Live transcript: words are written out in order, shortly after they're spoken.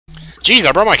Jeez,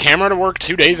 I brought my camera to work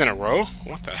 2 days in a row?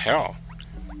 What the hell?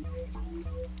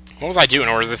 What was I doing,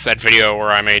 or is this that video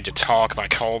where I made To Talk by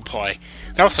Coldplay?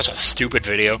 That was such a stupid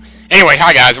video. Anyway,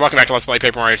 hi guys, welcome back to Let's Play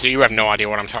Paper Mario 2. You have no idea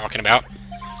what I'm talking about.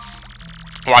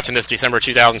 Watching this December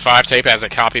 2005 tape as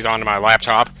it copies onto my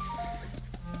laptop.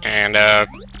 And,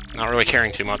 not really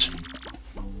caring too much.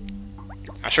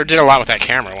 I sure did a lot with that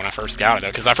camera when I first got it, though,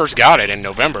 because I first got it in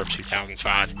November of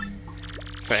 2005.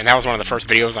 And that was one of the first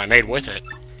videos I made with it.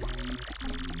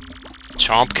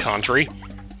 Chomp Country.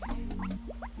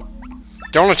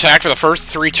 Don't attack for the first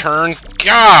 3 turns.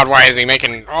 God, why is he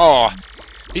making... Oh,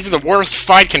 these are the worst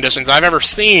fight conditions I've ever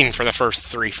seen for the first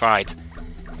 3 fights.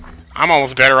 I'm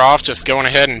almost better off just going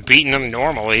ahead and beating them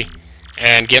normally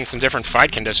and getting some different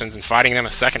fight conditions and fighting them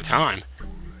a second time.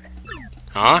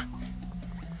 Huh?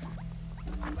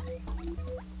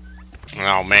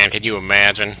 Oh man, could you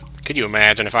imagine? Could you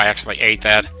imagine if I actually ate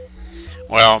that?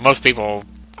 Well, most people,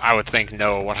 I would think,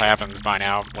 know what happens by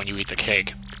now when you eat the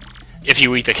cake. If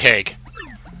you eat the cake.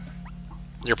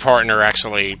 Your partner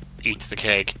actually eats the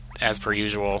cake, as per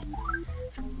usual,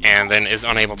 and then is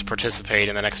unable to participate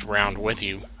in the next round with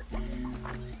you.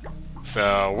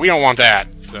 So, we don't want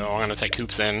that. So, I'm gonna take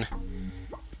Koops in.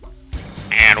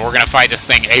 And we're gonna fight this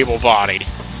thing able-bodied.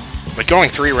 But going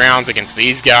 3 rounds against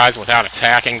these guys without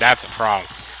attacking, that's a problem.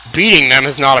 Beating them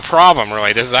is not a problem,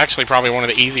 really. This is actually probably one of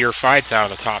the easier fights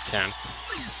out of the top 10.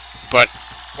 But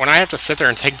when I have to sit there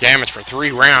and take damage for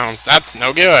 3 rounds, that's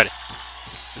no good.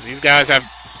 Because these guys have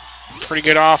pretty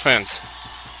good offense.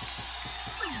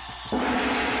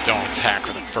 Don't attack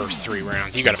for the first 3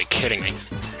 rounds. You gotta be kidding me.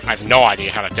 I have no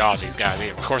idea how to dodge these guys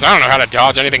either. Of course, I don't know how to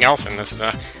dodge anything else in this.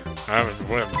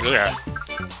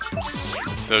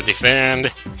 So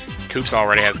defend. Koops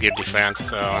already has good defense,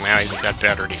 so now he's just got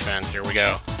better defense. Here we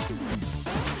go.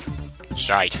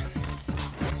 Shite.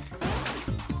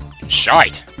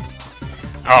 Shite!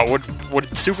 Oh,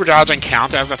 would super dodging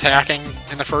count as attacking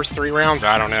in the first 3 rounds?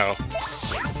 I don't know.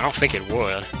 I don't think it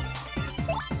would.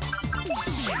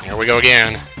 Here we go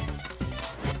again.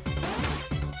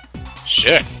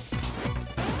 Shit.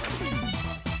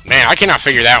 Man, I cannot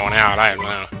figure that one out. I don't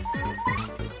know.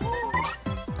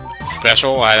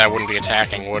 Special? That wouldn't be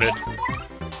attacking, would it?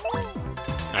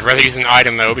 I'd rather use an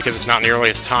item, though, because it's not nearly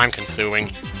as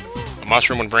time-consuming. A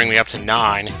mushroom would bring me up to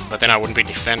 9, but then I wouldn't be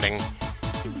defending.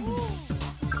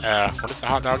 What does the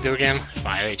hot dog do again?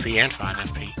 5 HP and 5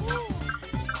 FP.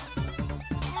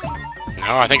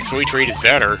 No, I think Sweet Treat is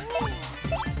better.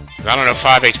 Because I don't know if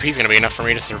 5 HP is going to be enough for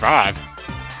me to survive.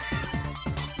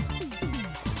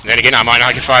 Then again, I might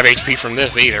not get 5 HP from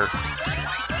this, either.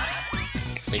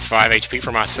 Just need 5 HP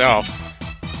for myself.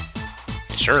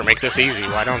 Sure, make this easy,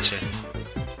 why don't you?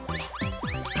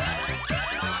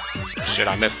 Shit,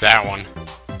 I missed that one.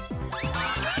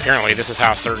 Apparently, this is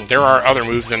how certain... There are other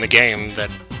moves in the game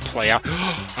that play out...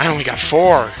 I only got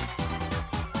 4!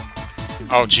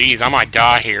 Oh, jeez, I might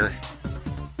die here.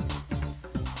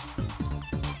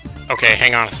 Okay,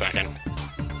 hang on a second.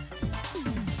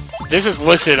 This is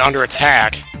listed under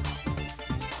attack,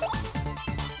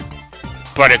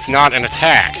 but it's not an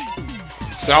attack.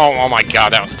 So, oh my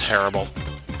god, that was terrible.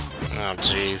 Oh,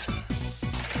 jeez.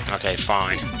 Okay,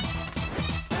 fine.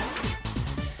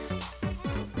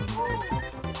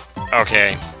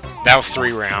 Okay, that was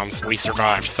 3 rounds. We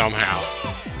survived somehow.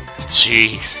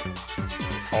 Jeez.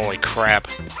 Holy crap.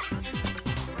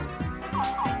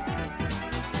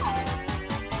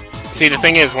 See, the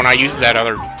thing is, when I use that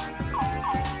other...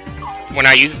 When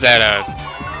I use that,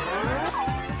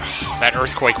 that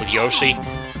earthquake with Yoshi...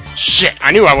 Shit!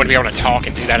 I knew I wouldn't be able to talk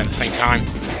and do that at the same time.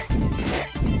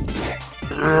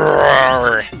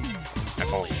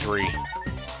 That's only 3.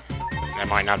 That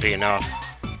might not be enough.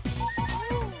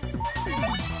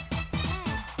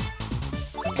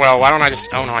 Well, why don't I just...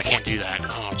 Oh, no, I can't do that.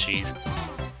 Oh, jeez.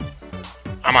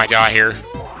 I might die here.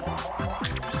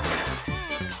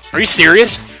 Are you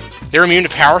serious? They're immune to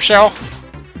Power Shell?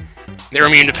 They're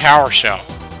immune to Power Shell.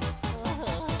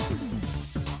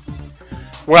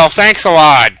 Well, thanks a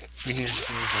lot.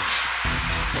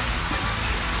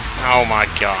 Oh my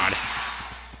god.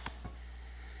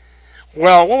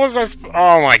 Well, what was this?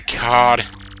 Oh my god.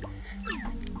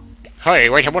 Hey,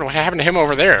 wait, what happened to him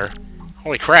over there?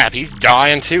 Holy crap, he's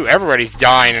dying too. Everybody's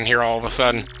dying in here all of a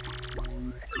sudden.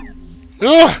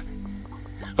 Ugh!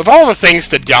 Of all the things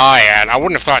to die at, I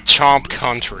wouldn't have thought Chomp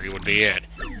Country would be it.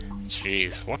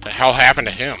 Jeez, what the hell happened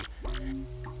to him?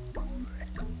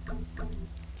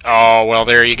 Oh, well,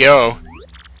 there you go.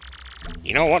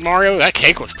 You know what, Mario? That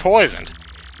cake was poisoned.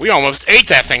 We almost ate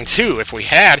that thing, too. If we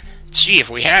had... Gee, if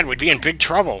we had, we'd be in big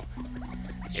trouble.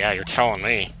 Yeah, you're telling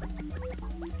me.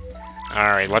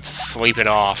 Alright, let's sleep it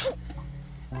off.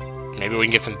 Maybe we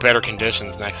can get some better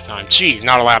conditions next time. Jeez,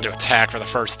 not allowed to attack for the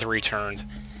first 3 turns.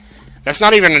 That's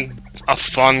not even a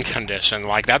fun condition.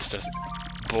 Like, that's just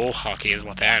bull-hucky is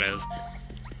what that is.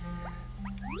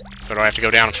 So do I have to go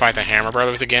down and fight the Hammer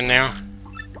Brothers again now?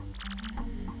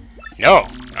 No.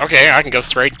 Okay, I can go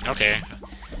straight. Okay.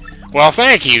 Well,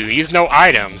 thank you. Use no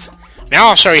items. Now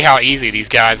I'll show you how easy these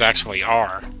guys actually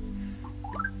are.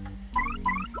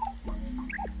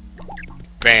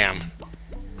 Bam.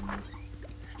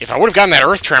 If I would have gotten that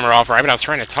Earth Tremor off right, but I was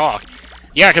trying to talk.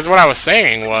 Yeah, because what I was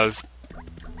saying was,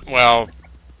 well,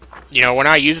 you know, when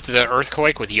I used the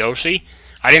Earthquake with Yoshi,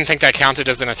 I didn't think that counted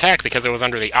as an attack because it was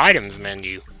under the items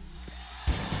menu.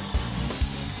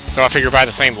 So I figured by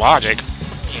the same logic,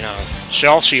 you know,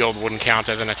 Shell Shield wouldn't count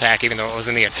as an attack even though it was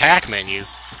in the attack menu.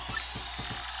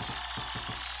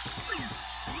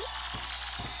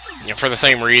 You know, for the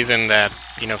same reason that,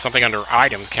 you know, something under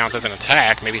items counts as an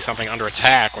attack, maybe something under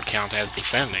attack would count as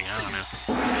defending. I don't know.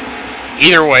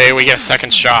 Either way, we get a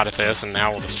second shot at this, and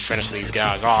now we'll just finish these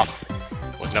guys off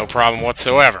with no problem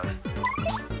whatsoever.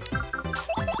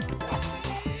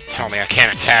 Tell me I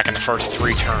can't attack in the first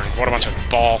 3 turns. What a bunch of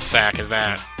ball sack is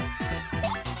that?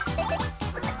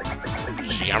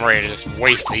 Gee, I'm ready to just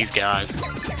waste these guys.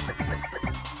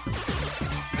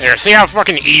 There, see how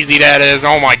fucking easy that is?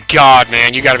 Oh my god,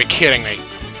 man, you gotta be kidding me.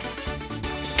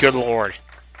 Good lord.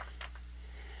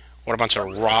 What a bunch of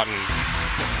rotten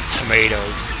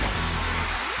tomatoes.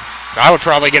 So I would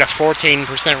probably get a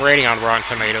 14% rating on Rotten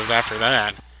Tomatoes after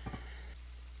that.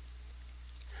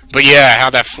 But yeah,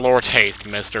 how'd that floor taste,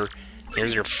 mister?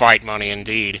 Here's your fight money,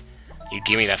 indeed. You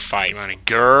give me that fight money.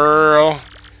 Girl!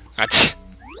 That's...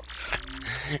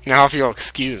 Now if you'll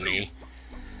excuse me,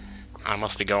 I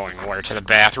must be going where? To the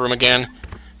bathroom again?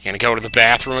 You gonna go to the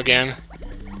bathroom again?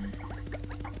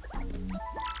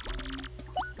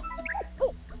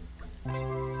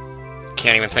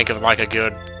 Can't even think of like a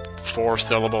good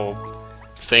 4-syllable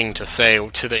thing to say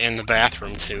to the in the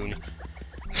bathroom tune.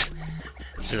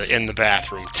 To the in the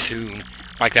bathroom tune.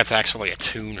 Like that's actually a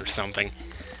tune or something.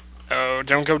 Oh,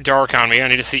 don't go dark on me. I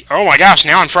need to see. Oh my gosh,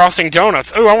 now I'm frosting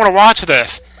donuts. Oh, I want to watch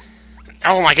this.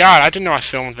 Oh my god, I didn't know I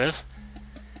filmed this.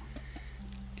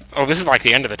 Oh, this is like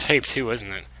the end of the tape too,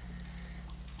 isn't it?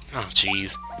 Oh,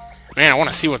 jeez. Man, I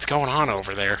want to see what's going on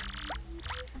over there.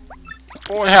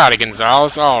 Boy, howdy,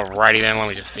 Gonzalez. Alrighty then, let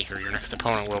me just see who your next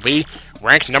opponent will be.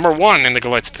 Ranked number 1 in the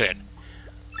Glitz Pit.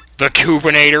 The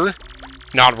Coopinator.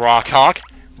 Not Rockhawk.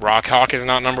 Rockhawk is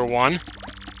not number 1.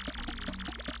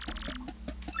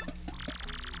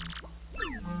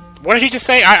 What did he just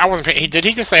say? I wasn't paying... Did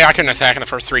he just say I couldn't attack in the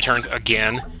first 3 turns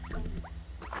again?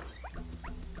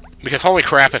 Because holy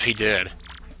crap if he did.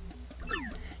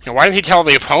 You know, why does he tell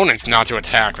the opponents not to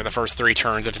attack for the first 3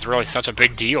 turns if it's really such a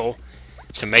big deal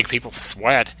to make people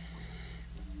sweat?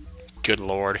 Good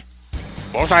lord.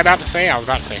 What was I about to say? I was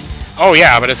about to say... Oh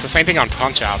yeah, but it's the same thing on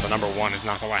Punch-Out. The number 1 is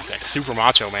not the last act. Super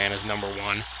Macho Man is number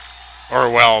 1. Or,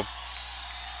 well...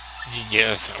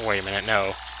 Yes, wait a minute,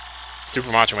 no. Super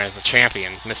Macho Man is the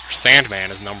champion. Mr. Sandman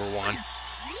is number 1.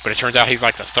 But it turns out he's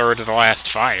like the 3rd to the last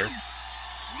fighter.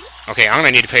 Okay, I'm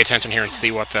gonna need to pay attention here and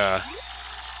see what the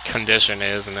condition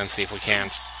is, and then see if we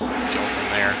can't go from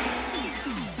there.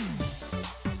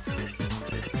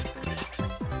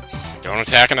 Don't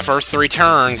attack in the first 3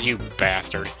 turns, you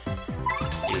bastard.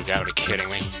 You gotta be kidding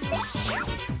me.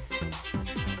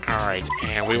 Alright,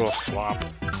 and we will swap.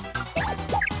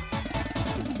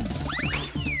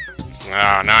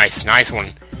 Ah, nice. Nice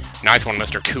one. Nice one,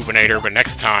 Mr. Coopinator, but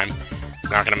next time,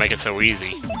 it's not gonna make it so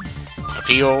easy.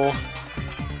 Appeal.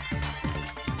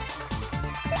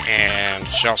 And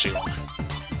Shell Shield.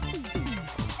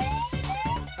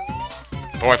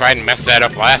 Boy, if I hadn't messed that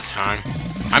up last time.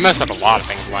 I messed up a lot of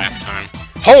things last time.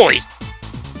 Holy!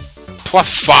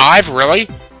 +5? Really?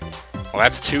 Well,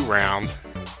 that's 2 rounds.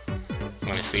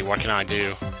 Let me see, what can I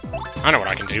do? I know what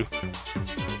I can do.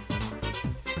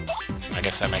 I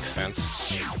guess that makes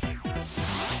sense.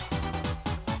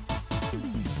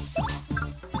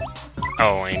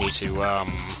 Oh, I need to,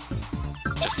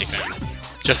 just defend.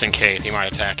 Just in case, he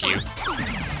might attack you.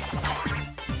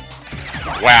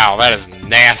 Wow, that is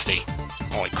nasty.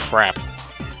 Holy crap.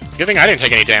 It's a good thing I didn't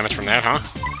take any damage from that, huh?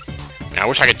 Now, I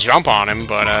wish I could jump on him,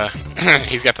 but,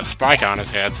 he's got the spike on his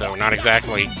head, so not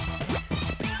exactly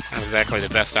the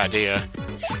best idea.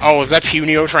 Oh, was that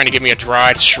Punio trying to give me a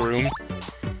dried shroom?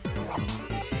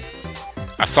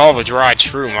 I saw the dried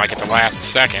shroom, like, at the last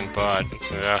second, but,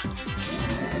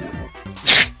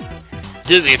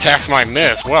 Dizzy attacks my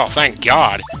miss. Well, thank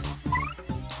God.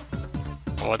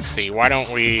 Well, let's see. Why don't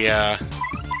we,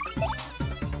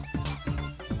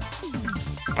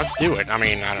 Let's Let's do it. I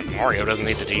mean, Mario doesn't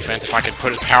need the defense. If I could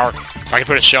put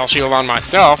a shell shield on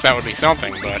myself, that would be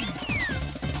something, but...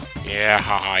 Yeah,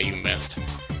 haha, you missed.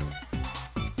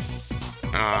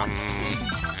 No,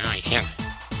 you can't.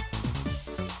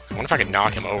 I wonder if I could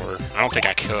knock him over. I don't think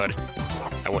I could.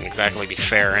 That wouldn't exactly be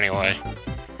fair anyway.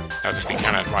 That would just be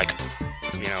kind of like,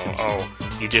 you know,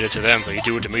 oh, you did it to them, so you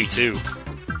do it to me too.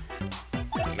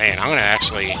 Man, I'm gonna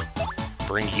actually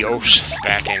bring Yosh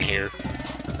back in here.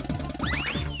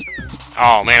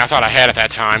 Oh man, I thought I had it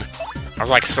that time. I was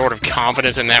like sort of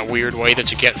confident in that weird way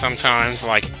that you get sometimes,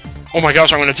 like, oh my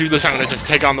gosh, I'm gonna do this, I'm gonna just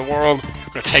take on the world, I'm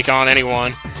gonna take on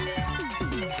anyone.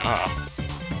 Oh.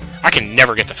 I can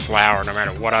never get the flower, no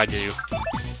matter what I do.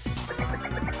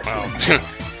 Well,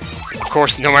 of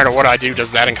course, no matter what I do,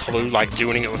 does that include, like,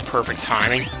 doing it with perfect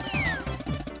timing?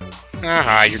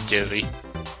 Aha, you're dizzy.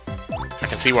 I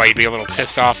can see why you'd be a little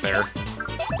pissed off there.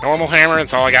 Normal hammer,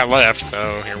 that's all I got left,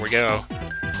 so here we go.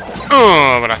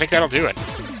 Oh, but I think that'll do it.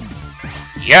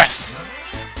 Yes!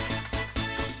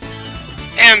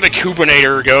 And the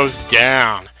Koopinator goes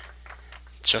down.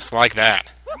 Just like that.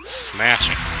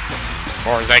 Smashing. As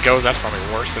far as that goes, that's probably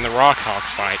worse than the Rawkblocked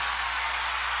fight.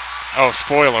 Oh,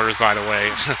 spoilers, by the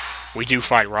way. We do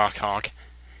fight Rawkblocked.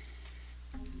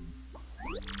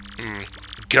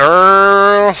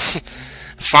 Girl!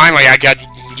 Finally, I got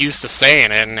used to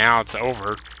saying it, and now it's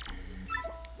over.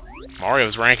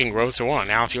 Mario's ranking rose to 1.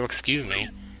 Now, if you'll excuse me.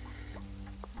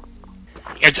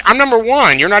 I'm number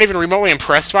 1! You're not even remotely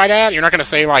impressed by that? You're not gonna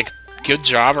say, like, good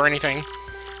job or anything?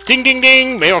 Ding, ding,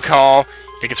 ding! Mail call!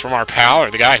 Think it's from our pal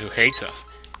or the guy who hates us?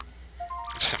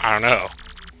 I don't know.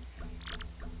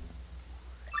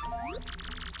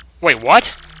 Wait,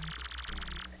 what?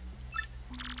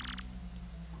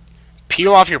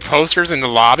 Peel off your posters in the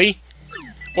lobby?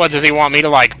 What, does he want me to,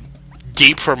 like,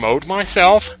 de-promote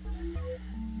myself?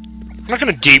 I'm not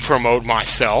gonna de-promote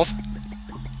myself.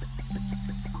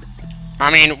 I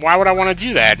mean, why would I want to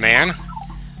do that, man?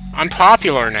 I'm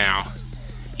popular now.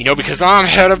 You know, because I'm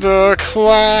head of the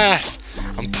class.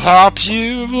 I'm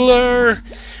popular.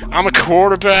 I'm a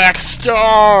quarterback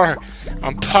star.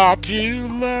 I'm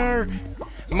popular.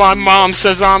 My mom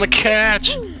says I'm a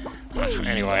catch.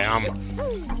 Anyway,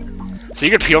 so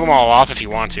you could peel them all off if you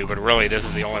want to, but really this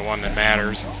is the only one that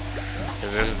matters.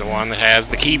 Because this is the one that has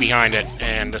the key behind it,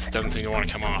 and this doesn't seem to want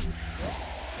to come off.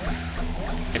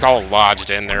 It's all lodged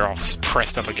in there, all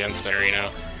pressed up against there, you know.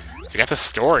 So you got the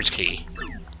storage key.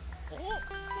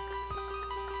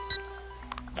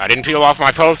 I didn't peel off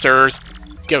my posters.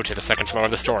 Go to the second floor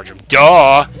of the storage room.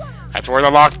 Duh! That's where the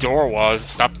locked door was.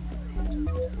 Stop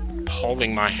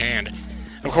holding my hand.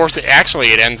 Of course, it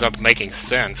ends up making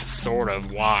sense, sort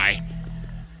of, why.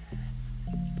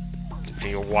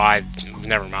 You know, why?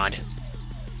 Never mind.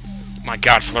 My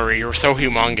god, Flurry, you're so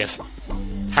humongous.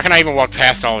 How can I even walk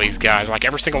past all these guys? Like,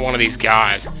 every single one of these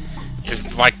guys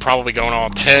is, like, probably going all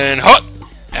 10 hut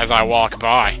as I walk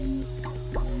by.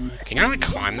 Can you not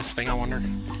climb this thing, I wonder?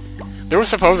 There was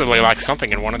supposedly, like,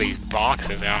 something in one of these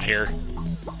boxes out here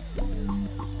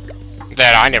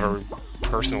that I never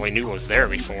personally knew was there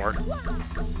before.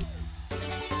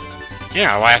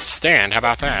 Yeah, last stand. How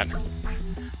about that?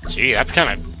 Gee, that's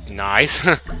kind of nice.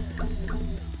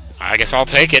 I guess I'll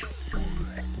take it.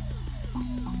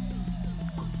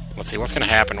 Let's see, what's going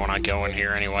to happen when I go in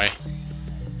here anyway?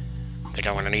 I think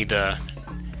I'm going to need the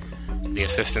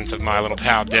assistance of my little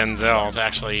pal Denzel to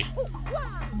actually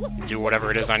do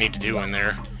whatever it is I need to do in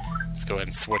there. Let's go ahead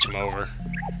and switch him over.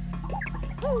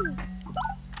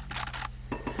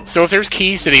 So if there's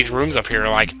keys to these rooms up here,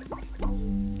 like,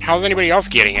 how's anybody else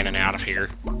getting in and out of here?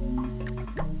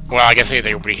 Well, I guess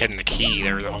they would be hitting the key.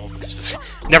 They're all just...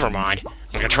 Never mind.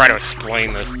 I'm going to try to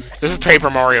explain this. This is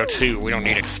Paper Mario 2. We don't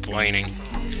need explaining.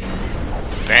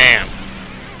 Bam.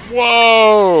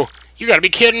 Whoa! You gotta be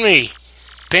kidding me!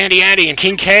 Bandy Andy and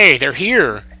King K, they're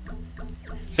here!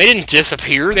 They didn't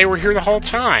disappear, they were here the whole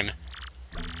time.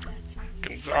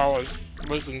 Gonzalez,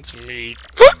 listen to me.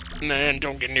 Man,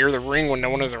 don't get near the ring when no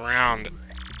one is around.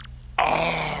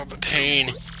 Oh, the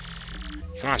pain.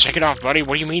 Come on, check it off, buddy.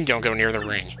 What do you mean don't go near the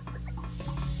ring?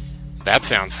 That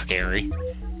sounds scary.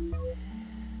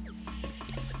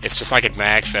 It's just like at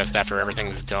MagFest after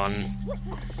everything's done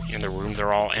and the rooms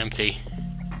are all empty.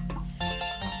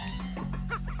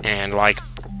 And, like,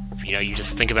 you know, you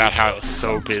just think about how it was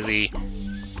so busy.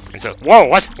 And so, whoa,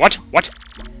 what?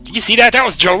 Did you see that? That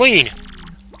was Jolene!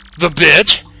 The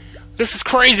bitch! This is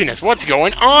craziness! What's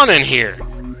going on in here?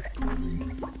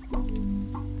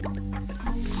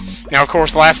 Now, of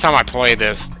course, last time I played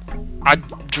this, I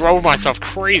drove myself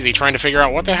crazy trying to figure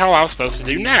out what the hell I was supposed to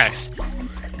do next.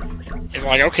 It's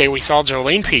like, okay, we saw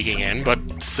Jolene peeking in, but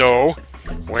so...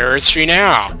 Where is she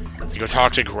now? So you go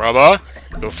talk to Grubba?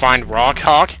 Go find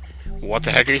Rawkblocked? What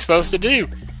the heck are you supposed to do?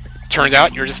 Turns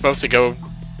out you're just supposed to go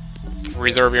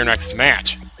reserve your next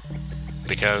match.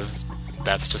 Because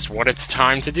that's just what it's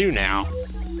time to do now.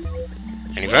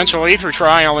 And eventually, through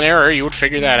trial and error, you would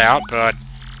figure that out, but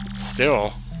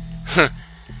still.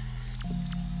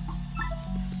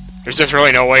 There's just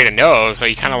really no way to know, so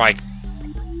you kind of like,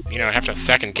 you know, have to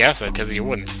second guess it, because you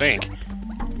wouldn't think.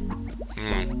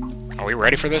 Are we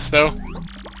ready for this, though?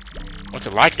 What's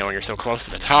it like knowing you're so close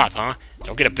to the top, huh?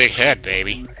 Don't get a big head,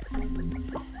 baby.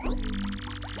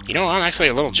 You know, I'm actually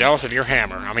a little jealous of your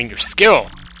hammer. I mean, your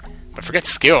skill. But forget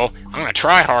skill, I'm gonna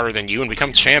try harder than you and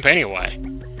become champ anyway.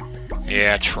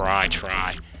 Yeah, try.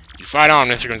 You fight on,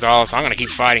 Mr. Gonzalez. I'm gonna keep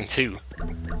fighting, too.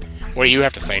 What do you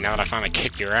have to say now that I finally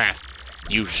kicked your ass?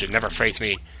 You should never face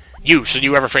me. Should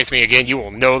you ever face me again, you will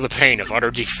know the pain of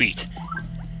utter defeat.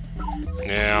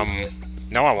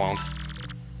 No, I won't.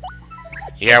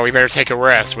 Yeah, we better take a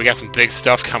rest. We got some big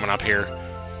stuff coming up here.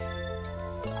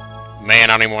 Man,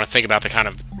 I don't even want to think about the kind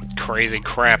of crazy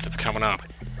crap that's coming up.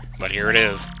 But here it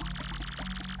is.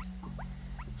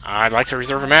 I'd like to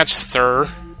reserve a match, sir.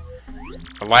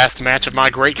 The last match of my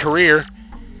great career.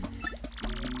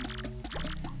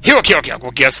 Well,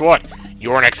 guess what?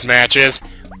 Your next match is...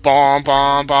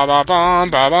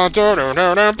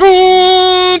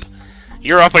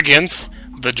 You're up against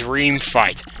the Dream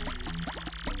Fight.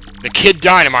 The Kid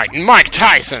Dynamite and Mike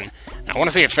Tyson. I want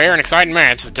to see a fair and exciting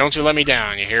match, so don't you let me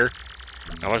down, you hear?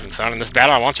 Now listen, son, in this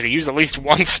battle I want you to use at least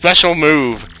one special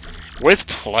move. With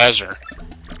pleasure.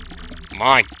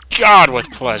 My God, with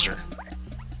pleasure.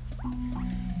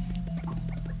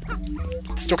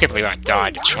 Still can't believe I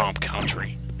died to Chomp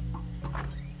Country.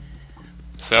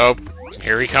 So,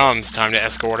 here he comes. Time to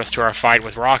escort us to our fight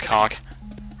with Rawkblocked.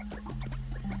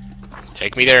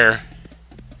 Take me there.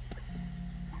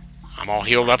 I'm all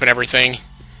healed up and everything.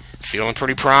 Feeling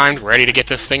pretty primed, ready to get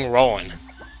this thing rolling.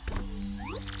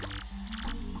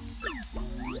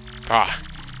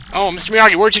 Oh, Mr.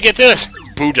 Miyagi, where'd you get this?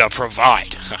 Buddha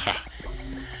provide.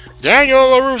 Daniel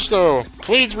LaRusso,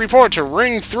 please report to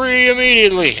Ring 3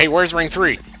 immediately. Hey, where's Ring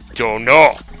 3? Don't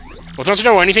know. Well, don't you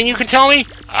know anything you can tell me?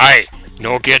 Aye,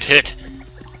 no get hit.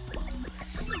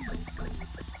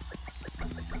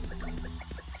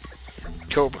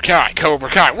 Cobra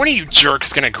Kai, when are you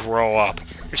jerks gonna grow up?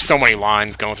 There's so many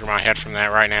lines going through my head from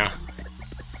that right now.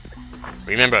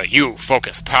 Remember, you,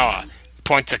 focus, power,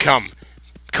 point to come,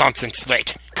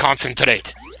 concentrate.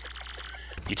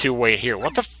 You two wait here.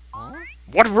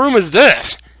 What room is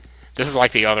this? This is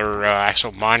like the other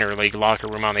actual minor league locker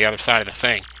room on the other side of the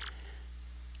thing.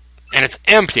 And it's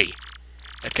empty.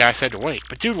 That guy said to wait.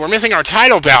 But dude, we're missing our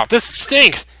title bout. This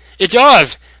stinks. It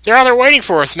does. They're out there waiting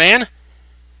for us, man.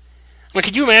 I mean,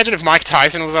 could you imagine if Mike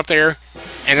Tyson was up there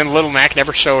and then Little Mac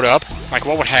never showed up? Like,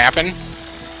 what would happen?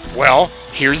 Well,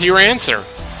 here's your answer.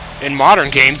 In modern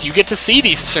games, you get to see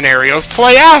these scenarios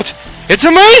play out. It's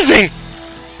amazing!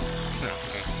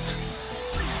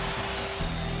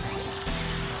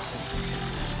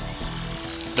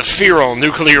 The Feral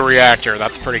nuclear reactor.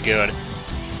 That's pretty good.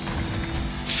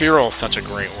 Feral is such a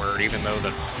great word, even though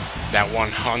that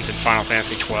one hunt in Final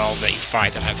Fantasy XII that you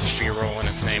fight that has Feral in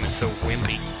its name is so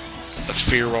wimpy. The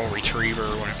Feral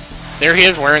Retriever. There he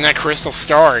is, wearing that crystal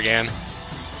star again.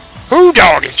 Who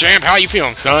dog is champ? How you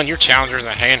feeling, son? Your challenger's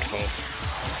a handful.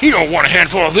 He don't want a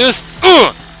handful of this.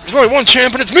 There's only one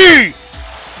champ and it's me!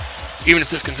 Even if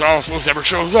this Gonzalez ever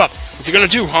shows up, what's he gonna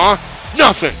do, huh?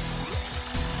 Nothing!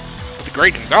 But the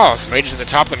great Gonzalez made it to the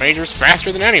top of the majors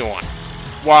faster than anyone.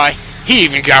 Why, he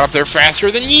even got up there faster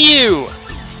than you!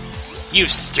 You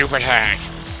stupid hag.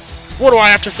 What do I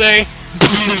have to say?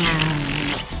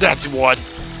 That's what.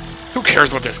 Who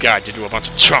cares what this guy did to a bunch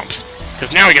of chumps?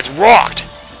 Because now he gets rocked!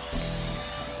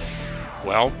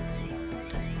 Well,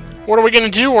 what are we gonna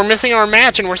do? We're missing our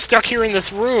match and we're stuck here in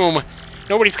this room.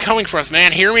 Nobody's coming for us,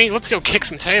 man. Hear me? Let's go kick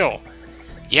some tail.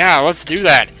 Yeah, let's do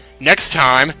that. Next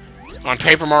time, on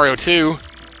Paper Mario 2.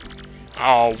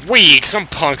 Oh, weak! Some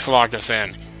punks locked us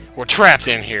in. We're trapped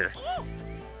in here.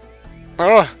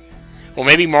 Well,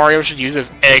 maybe Mario should use his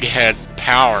egghead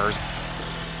powers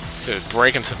to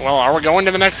break himself. Well, are we going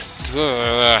to the next...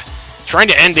 trying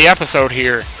to end the episode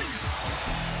here.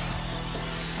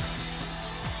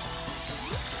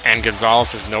 And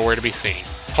Gonzalez is nowhere to be seen.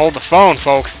 Hold the phone,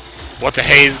 folks. What the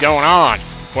hey is going on?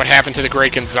 What happened to the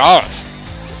great Gonzalez?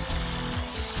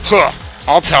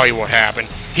 I'll tell you what happened.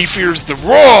 He fears the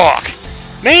Rock!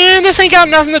 Man, this ain't got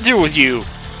nothing to do with you.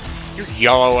 You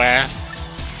yellow ass.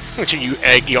 Look at you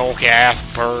egg yolk ass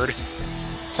bird.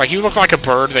 It's like you look like a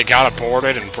bird that got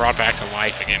aborted and brought back to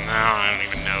life again. No, I don't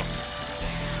even know.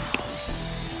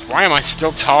 So why am I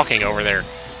still talking over there?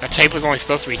 That tape was only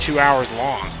supposed to be 2 hours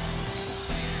long.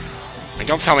 I mean,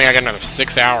 don't tell me I got another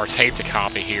 6-hour tape to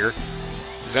copy here.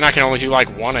 Because then I can only do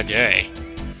like one a day.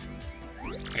 I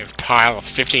got this pile of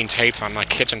 15 tapes on my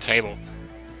kitchen table.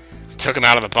 I took them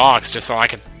out of the box just so I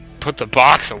could put the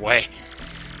box away.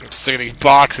 I'm sick of these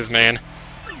boxes, man.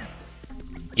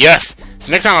 Yes!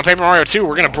 So next time on Paper Mario 2,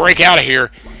 we're going to break out of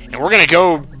here. And we're going to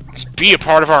go be a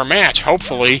part of our match,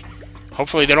 hopefully.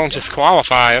 Hopefully they don't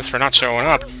disqualify us for not showing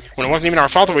up. When it wasn't even our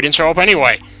fault that we didn't show up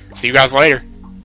anyway. See you guys later.